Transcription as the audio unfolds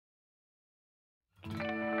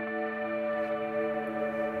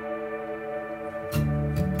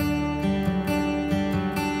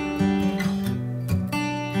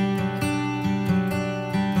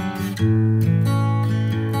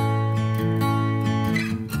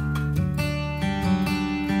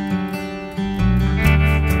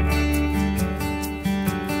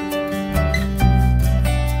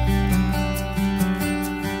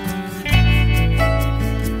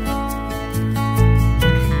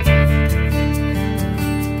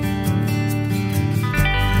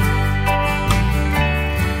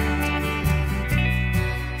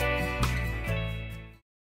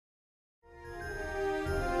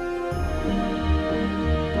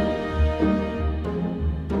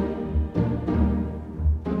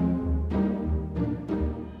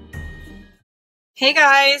Hey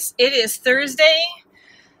guys, it is Thursday,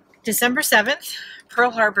 December 7th,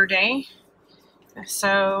 Pearl Harbor Day.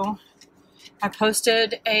 So I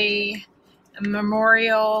posted a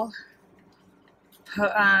memorial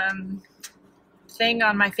thing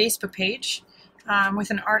on my Facebook page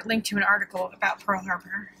with an link to an article about Pearl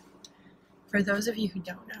Harbor. For those of you who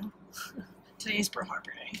don't know, today is Pearl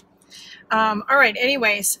Harbor Day. Alright,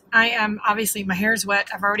 anyways, I am obviously, my hair's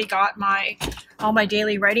wet. I've already got all my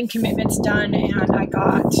daily writing commitments done, and I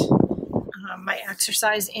got my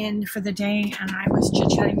exercise in for the day, and I was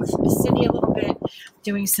chit-chatting with Cindy a little bit,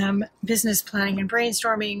 doing some business planning and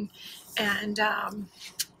brainstorming, and I'm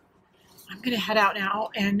going to head out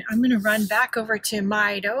now, and I'm going to run back over to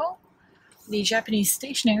Maido, the Japanese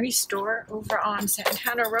stationery store over on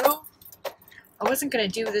Santana Row. I wasn't going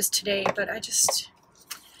to do this today, but I just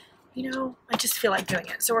feel like doing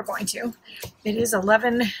it, so we're going to. It is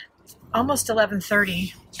almost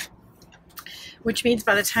 11:30, which means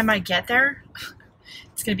by the time I get there,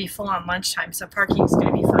 it's going to be full on lunchtime, so parking is going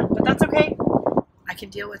to be fun, but that's okay. I can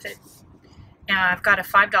deal with it. And I've got a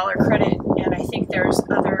 $5 credit, and I think there's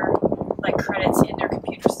other credits in their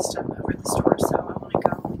computer system over the store, so I want to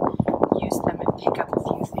go use them and pick up a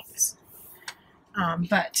few things.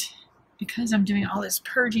 But because I'm doing all this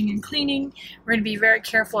purging and cleaning, we're going to be very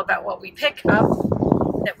careful about what we pick up,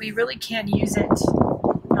 that we really can use it, and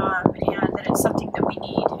that it's something that we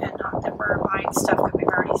need, and not that we're buying stuff that we've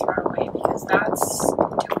already thrown away, because that's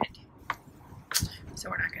stupid. So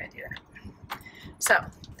we're not going to do that. So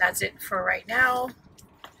that's it for right now.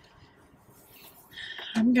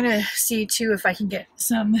 I'm going to see too if I can get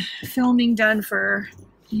some filming done for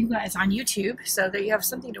you guys on YouTube, so that you have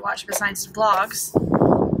something to watch besides vlogs.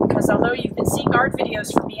 Because although you've been seeing art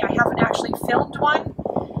videos from me, I haven't actually filmed one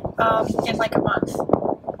in like a month.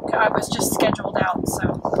 I was just scheduled out, so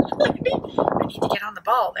I need to get on the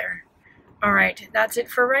ball there. Alright, that's it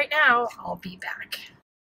for right now. I'll be back.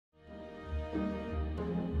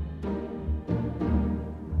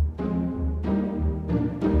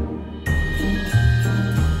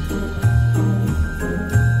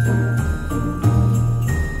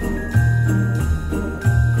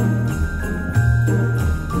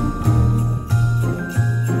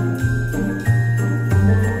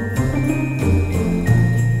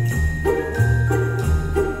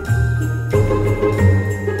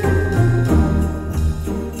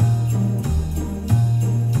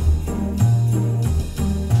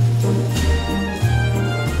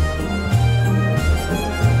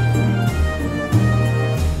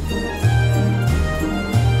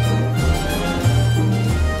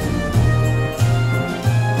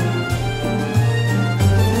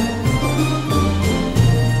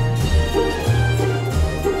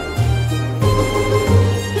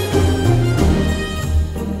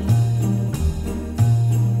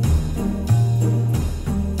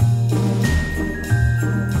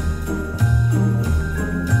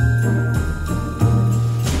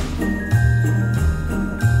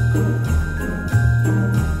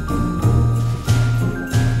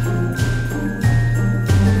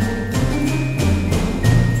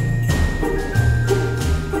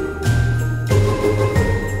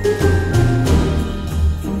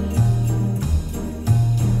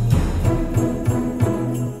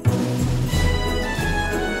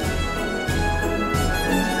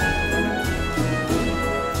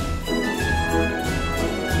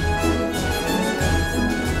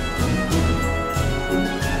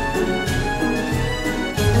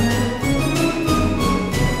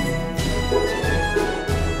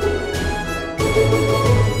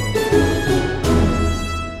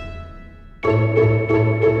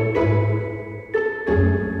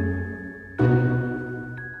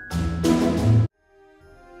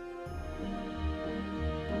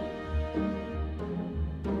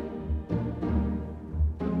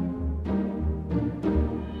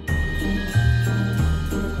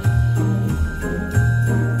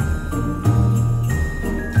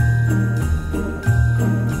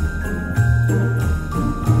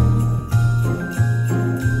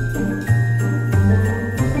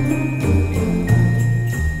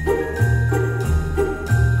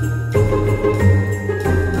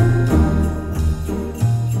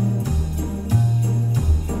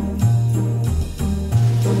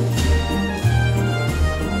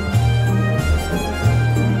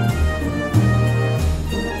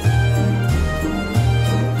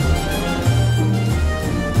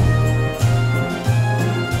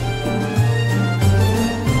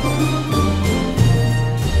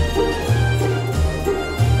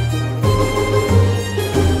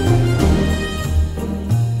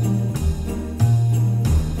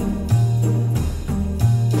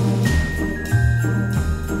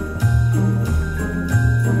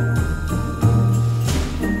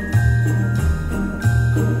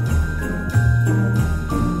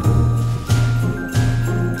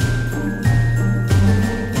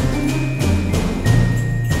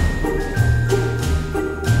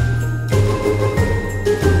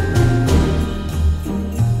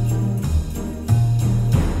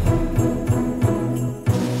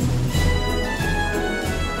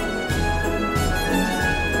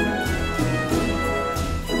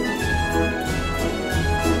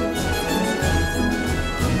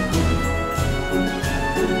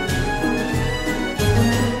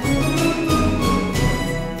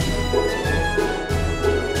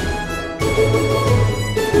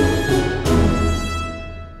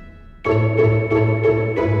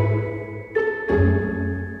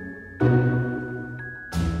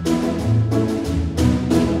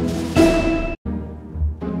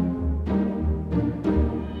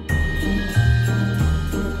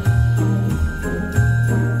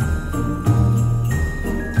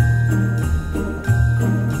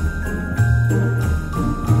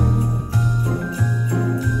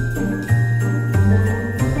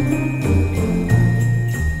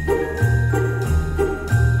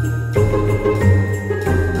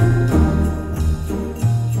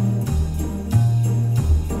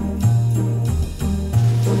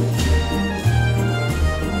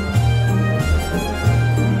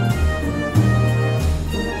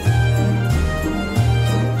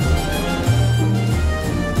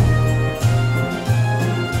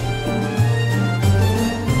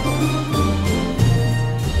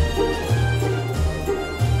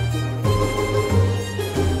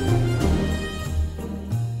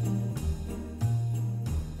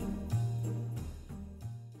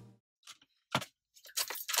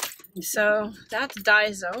 so that's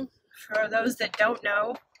Daiso. For those that don't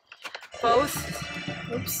know,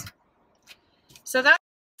 both, oops. So that's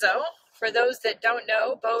Daiso. For those that don't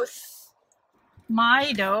know, both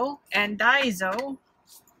Maido and Daiso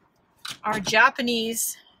are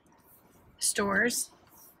Japanese stores.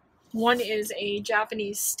 One is a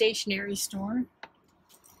Japanese stationery store,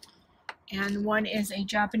 and one is a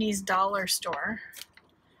Japanese dollar store.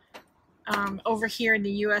 Over here in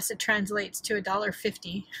the US, it translates to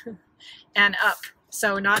 $1.50 and up.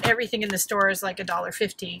 So not everything in the store is like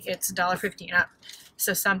 $1.50. It's $1.50 and up.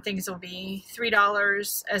 So some things will be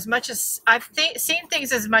 $3, as much as I've seen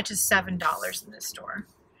things as much as $7 in this store.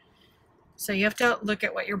 So you have to look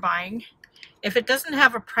at what you're buying. If it doesn't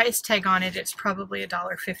have a price tag on it, it's probably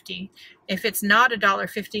 $1.50. If it's not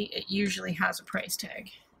 $1.50, it usually has a price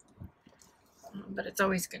tag. But it's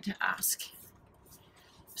always good to ask.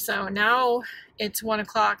 So now it's 1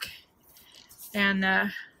 o'clock and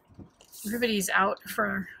everybody's out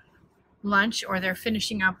for lunch, or they're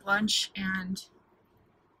finishing up lunch and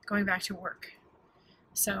going back to work.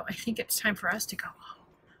 So I think it's time for us to go home.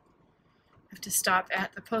 I have to stop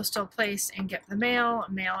at the postal place and get the mail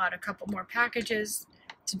out a couple more packages.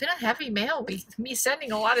 It's been a heavy mail week, me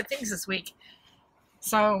sending a lot of things this week.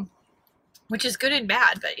 So, which is good and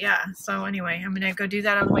bad, but yeah. So anyway, I'm gonna go do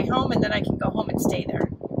that on the way home, and then I can go home and stay there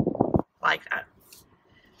like that.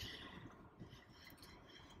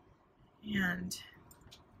 And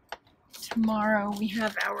tomorrow we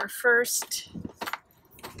have our first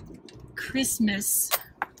Christmas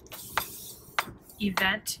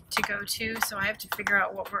event to go to, so I have to figure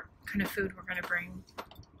out what kind of food we're going to bring.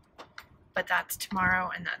 But that's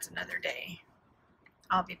tomorrow, and that's another day.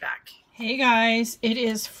 I'll be back. Hey guys, it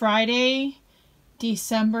is Friday,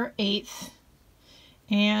 December 8th,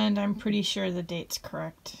 and I'm pretty sure the date's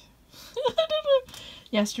correct.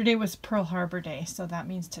 Yesterday was Pearl Harbor Day, so that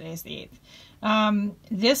means today's the 8th.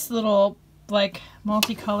 This little, like,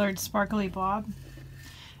 multicolored sparkly blob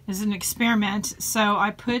is an experiment. So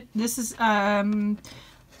I put, this is,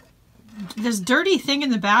 this dirty thing in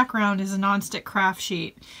the background is a nonstick craft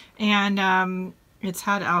sheet. And it's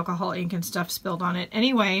had alcohol ink and stuff spilled on it.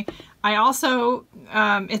 Anyway, I also,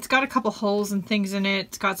 it's got a couple holes and things in it.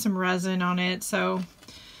 It's got some resin on it, so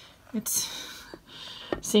it's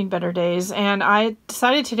seen better days. And I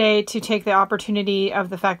decided today to take the opportunity of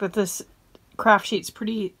the fact that this craft sheet's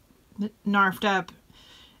pretty narfed up,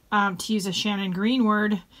 to use a Shannon Green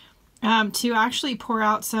word, to actually pour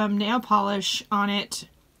out some nail polish on it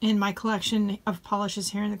in my collection of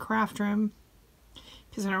polishes here in the craft room,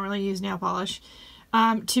 because I don't really use nail polish,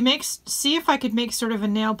 to see if I could make sort of a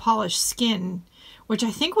nail polish skin, which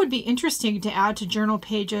I think would be interesting to add to journal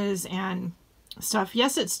pages and stuff.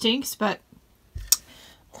 Yes, it stinks, but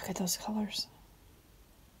look at those colors.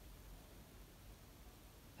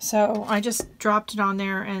 So I just dropped it on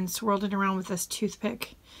there and swirled it around with this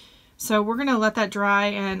toothpick. So we're going to let that dry,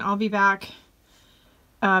 and I'll be back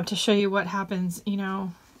to show you what happens, you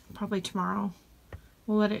know, probably tomorrow.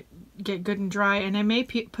 We'll let it get good and dry, and I may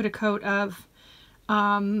put a coat of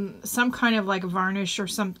some kind of like varnish or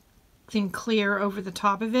something clear over the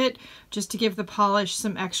top of it, just to give the polish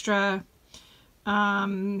some extra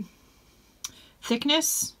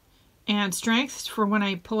thickness and strength for when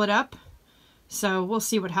I pull it up. So we'll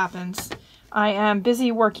see what happens. I am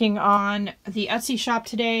busy working on the Etsy shop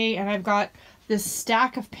today, and I've got this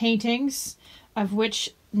stack of paintings, of which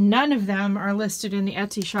none of them are listed in the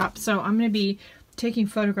Etsy shop. So I'm going to be taking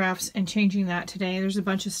photographs and changing that today. There's a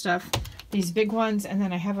bunch of stuff, these big ones, and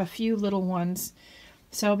then I have a few little ones.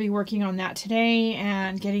 So I'll be working on that today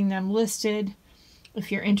and getting them listed.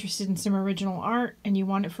 If you're interested in some original art and you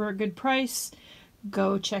want it for a good price,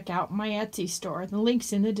 go check out my Etsy store. The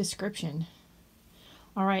link's in the description.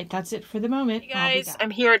 All right, that's it for the moment. Hey guys,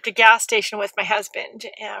 I'm here at the gas station with my husband,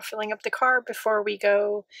 filling up the car before we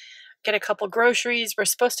go get a couple groceries. We're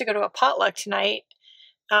supposed to go to a potluck tonight,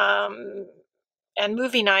 and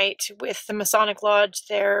movie night with the Masonic Lodge.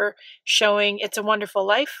 They're showing It's a Wonderful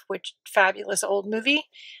Life, which fabulous old movie.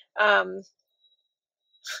 But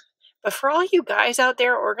for all you guys out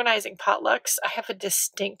there organizing potlucks, I have a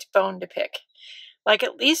distinct bone to pick. Like,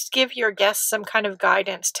 at least give your guests some kind of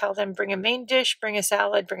guidance. Tell them, bring a main dish, bring a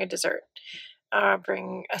salad, bring a dessert,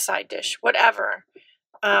 bring a side dish, whatever.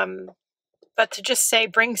 But to just say,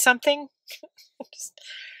 bring something.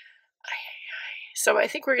 So I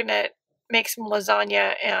think we're going to make some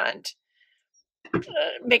lasagna and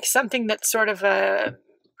make something that's sort of a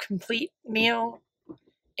complete meal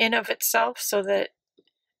in of itself, so that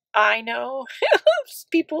I know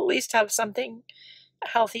people at least have something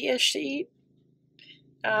healthy-ish to eat.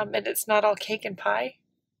 And it's not all cake and pie.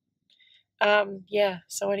 Yeah,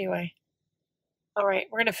 so anyway, All right,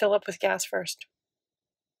 we're gonna fill up with gas first.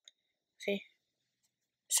 See?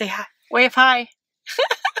 Say hi. Wave hi.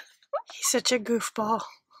 He's such a goofball,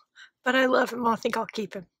 but I love him. I think I'll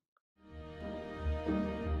keep him.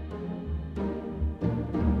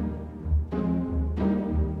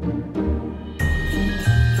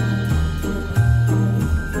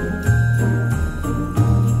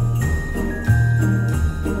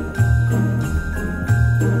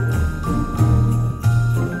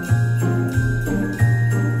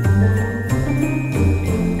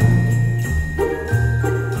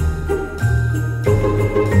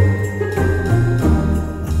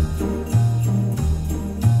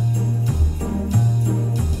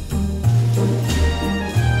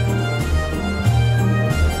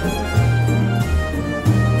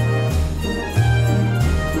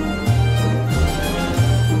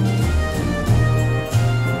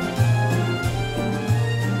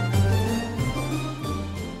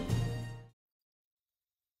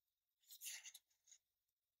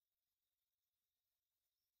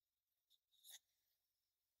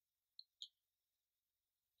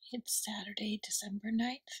 It's Saturday, December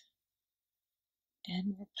 9th,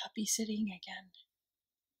 and we're puppy sitting again.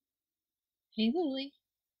 Hey, Lily.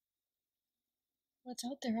 What's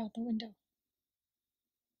out there out the window?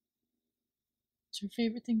 It's her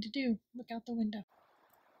favorite thing to do. Look out the window.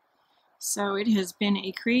 So it has been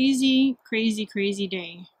a crazy, crazy, crazy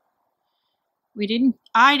day.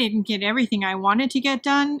 I didn't get everything I wanted to get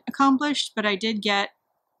done accomplished, but I did get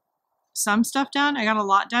some stuff done. I got a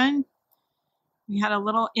lot done. We had a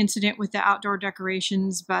little incident with the outdoor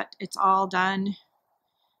decorations, but it's all done.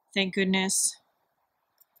 Thank goodness.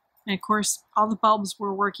 And of course, all the bulbs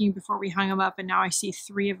were working before we hung them up, and now I see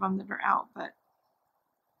 3 of them that are out, but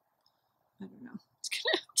I don't know. It's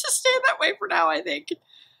gonna have to stay that way for now, I think.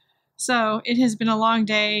 So it has been a long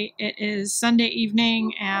day. It is Sunday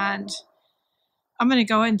evening, and I'm gonna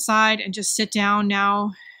go inside and just sit down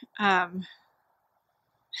now.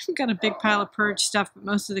 I've got a big pile of purge stuff, but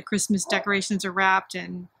most of the Christmas decorations are wrapped,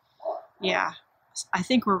 and yeah, I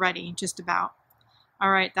think we're ready, just about. All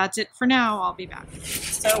right, that's it for now. I'll be back.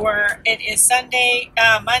 So it is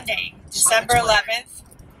Monday, December 11th.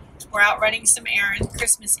 We're out running some errands,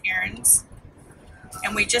 Christmas errands,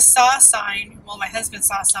 and we just saw a sign. Well, my husband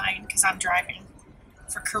saw a sign because I'm driving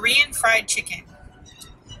for Korean fried chicken,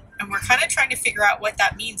 and we're kind of trying to figure out what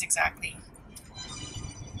that means exactly.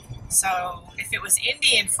 So if it was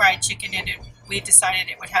Indian fried chicken, we decided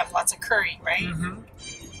it would have lots of curry, right? Mm-hmm.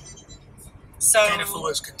 So, and if it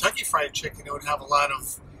was Kentucky Fried Chicken, it would have a lot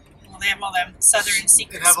of... Well, they have all them southern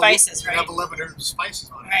secret spices, right? It have a limited spices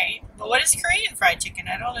on it. Right. But what is Korean fried chicken?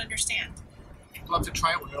 I don't understand. We'll have to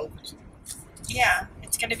try it when it opens. Yeah,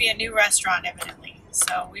 it's going to be a new restaurant, evidently.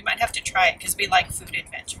 So we might have to try it because we like food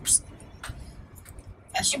adventures.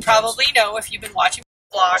 As you probably know if you've been watching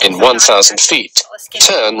vlogs. In 1,000 feet,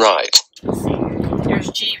 turn right. Let's see. There's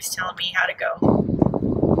Jeeves telling me how to go.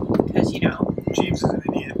 Because, you know. Jeeves is an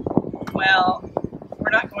idiot. Well, we're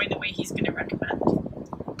not going the way he's going to recommend.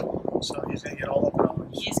 So he's going to get all up in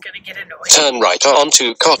arms. He's going to get annoyed. Turn right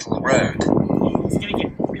onto Cotton Road. He's going to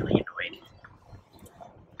get really annoyed.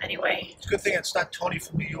 Anyway. It's a good thing it's not Tony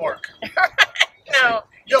from New York. No.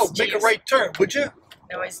 Yo, make a right turn, would you?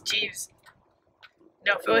 No, it's Jeeves.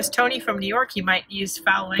 No, if it was Tony from New York, he might use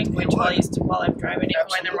foul language while I'm driving and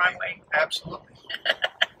going the wrong way. Absolutely.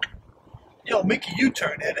 Yo, make a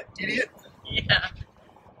U-turn, idiot. Yeah.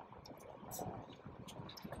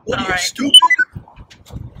 What are you, stupid?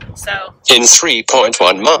 So. In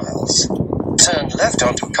 3.1 miles, turn left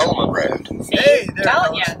onto Coleman Road. Hey, there.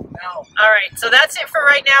 Telling you. All right, so that's it for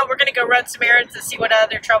right now. We're going to go run some errands and see what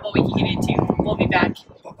other trouble we can get into. We'll be back.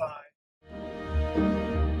 Bye-bye.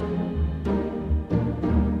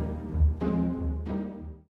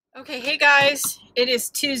 Okay, hey guys, it is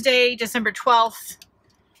Tuesday, December 12th.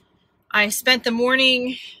 I spent the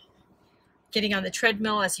morning getting on the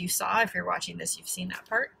treadmill, as you saw. If you're watching this, you've seen that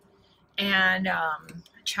part. And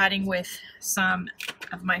chatting with some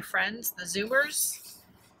of my friends, the Zoomers,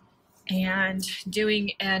 and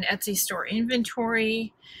doing an Etsy store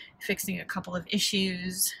inventory, fixing a couple of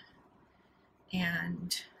issues.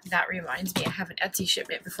 And that reminds me, I have an Etsy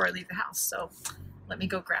shipment before I leave the house. So let me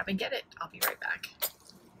go grab and get it. I'll be right back.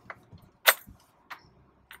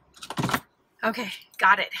 Okay,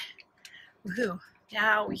 got it. Woohoo.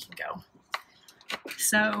 Now we can go.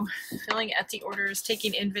 So, filling Etsy orders,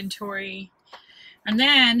 taking inventory, and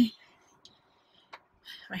then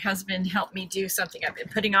my husband helped me do something I've been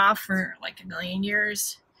putting off for like a million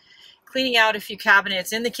years. Cleaning out a few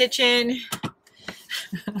cabinets in the kitchen,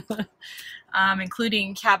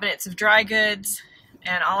 including cabinets of dry goods.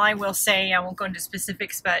 And all I will say, I won't go into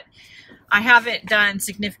specifics, but I haven't done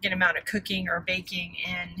significant amount of cooking or baking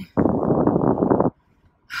in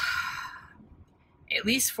at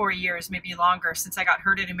least 4 years, maybe longer, since I got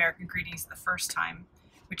hurt at American Greetings the first time,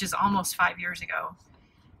 which is almost 5 years ago.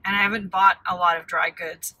 And I haven't bought a lot of dry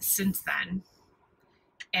goods since then.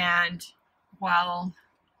 And while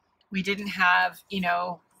we didn't have, you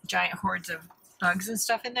know, giant hordes of bugs and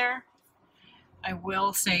stuff in there, I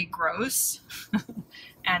will say gross.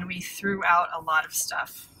 And we threw out a lot of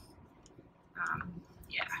stuff.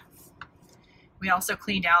 Yeah. We also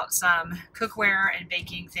cleaned out some cookware and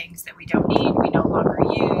baking things that we don't need, we no longer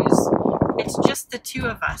use. It's just the two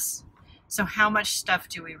of us. So how much stuff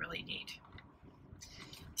do we really need?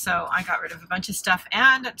 So I got rid of a bunch of stuff,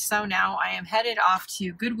 and so now I am headed off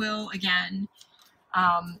to Goodwill again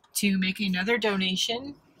to make another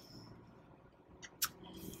donation.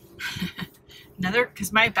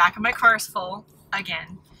 Because my back of my car is full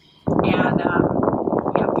again. And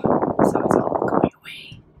yep, so it's all going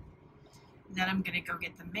away. Then I'm gonna go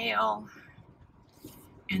get the mail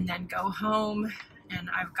and then go home, and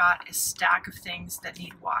I've got a stack of things that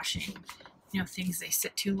need washing. You know, things they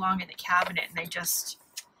sit too long in the cabinet and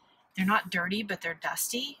they're not dirty, but they're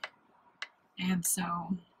dusty. And so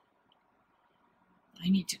I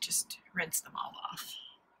need to just rinse them all off.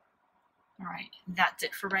 All right, that's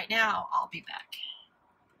it for right now. I'll be back.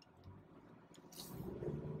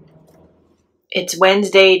 It's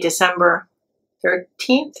Wednesday, December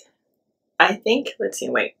 13th, I think. Let's see,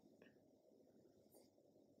 wait.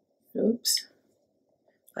 Oops.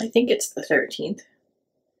 I think it's the 13th.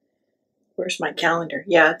 Where's my calendar?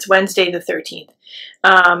 Yeah, it's Wednesday the 13th.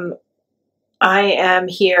 I am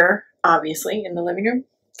here, obviously, in the living room.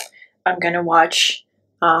 I'm going to watch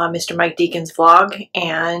Mr. Mike Deacon's vlog,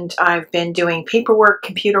 and I've been doing paperwork,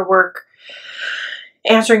 computer work,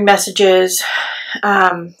 answering messages,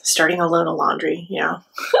 starting a load of laundry, you know.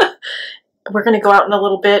 We're going to go out in a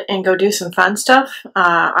little bit and go do some fun stuff.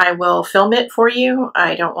 I will film it for you.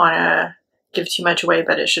 I don't want to give too much away,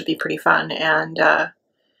 but it should be pretty fun. And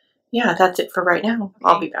yeah, that's it for right now.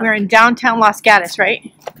 I'll be back. We're in downtown Los Gatos, right?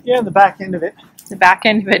 Yeah, the back end of it. The back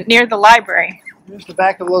end of it, near the library. Here's the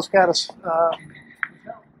back of Los Gatos.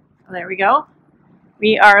 There we go.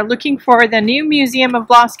 We are looking for the new Museum of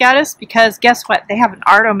Los Gatos because guess what? They have an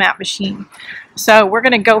Artomat machine. So we're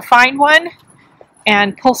going to go find one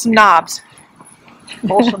and pull some knobs.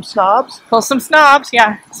 Pull some snobs? Pull some snobs,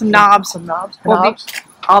 yeah. Some knobs. Some knobs?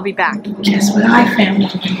 I'll be back. Guess what I found?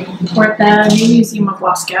 We're at the new Museum of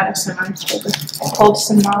Los Gatos, and I'm pulled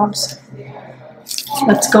some knobs.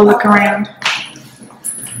 Let's go look around.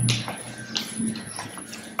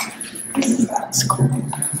 That's cool.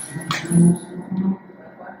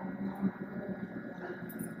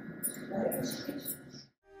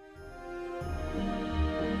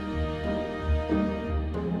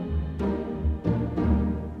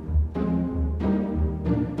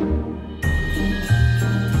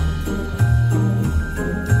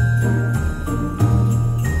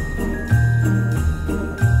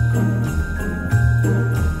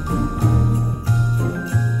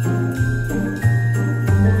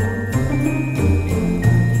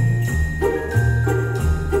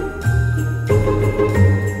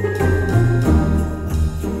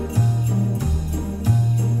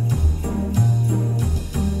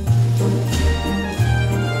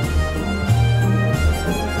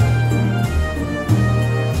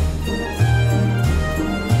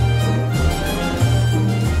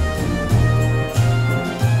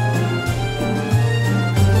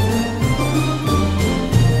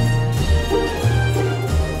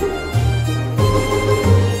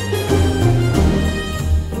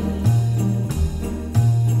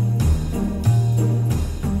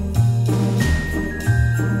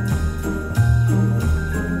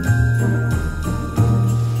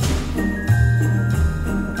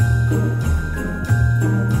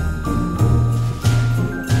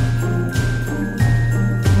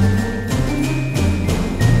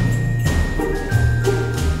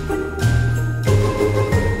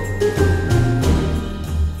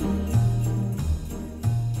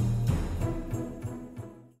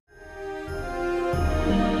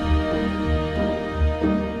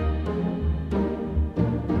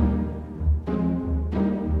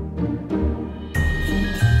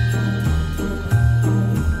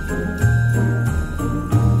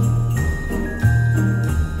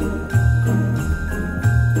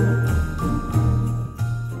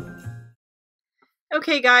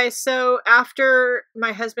 Okay guys, so after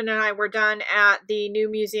my husband and I were done at the new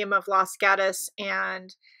Museum of Los Gatos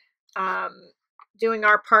and doing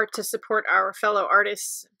our part to support our fellow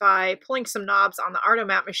artists by pulling some knobs on the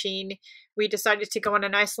Artomat machine, we decided to go on a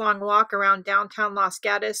nice long walk around downtown Los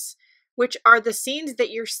Gatos. which are the scenes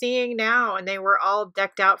that you're seeing now. And they were all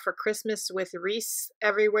decked out for Christmas with wreaths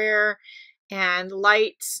everywhere and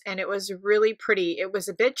lights, and it was really pretty. It was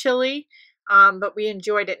a bit chilly, but we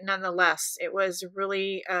enjoyed it nonetheless. It was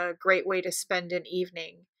really a great way to spend an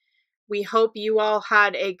evening. We hope you all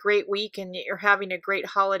had a great week and you're having a great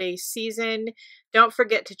holiday season. Don't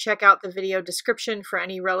forget to check out the video description for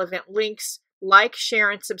any relevant links. Like,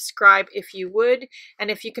 share, and subscribe if you would.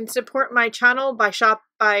 And if you can support my channel by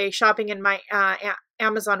shopping in my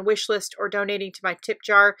Amazon wish list or donating to my tip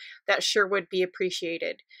jar, that sure would be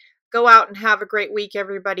appreciated. Go out and have a great week,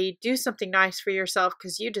 everybody. Do something nice for yourself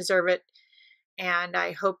because you deserve it. And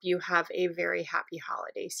I hope you have a very happy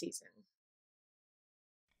holiday season.